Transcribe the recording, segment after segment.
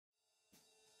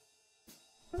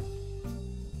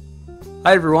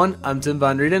Hi everyone, I'm Tim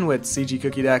Von Rieden with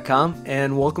cgcookie.com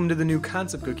and welcome to the new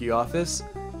Concept Cookie office.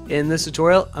 In this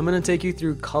tutorial, I'm going to take you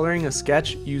through coloring a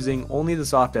sketch using only the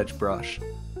soft edge brush.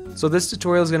 So this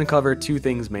tutorial is going to cover two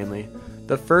things mainly.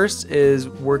 The first is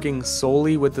working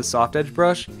solely with the soft edge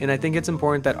brush, and I think it's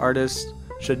important that artists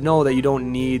should know that you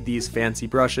don't need these fancy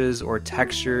brushes or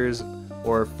textures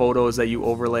or photos that you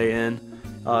overlay in.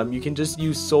 You can just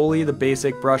use solely the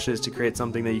basic brushes to create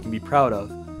something that you can be proud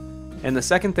of. And the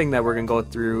second thing that we're going to go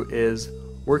through is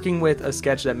working with a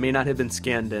sketch that may not have been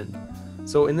scanned in.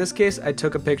 So in this case, I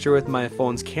took a picture with my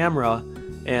phone's camera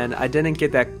and I didn't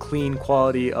get that clean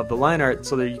quality of the line art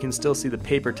so that you can still see the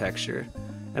paper texture.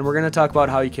 And we're going to talk about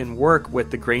how you can work with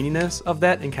the graininess of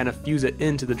that and kind of fuse it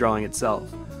into the drawing itself.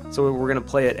 So we're going to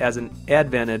play it as an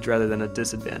advantage rather than a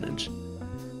disadvantage.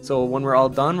 So when we're all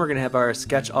done, we're going to have our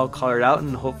sketch all colored out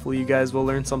and hopefully you guys will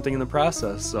learn something in the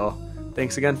process. So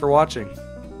thanks again for watching.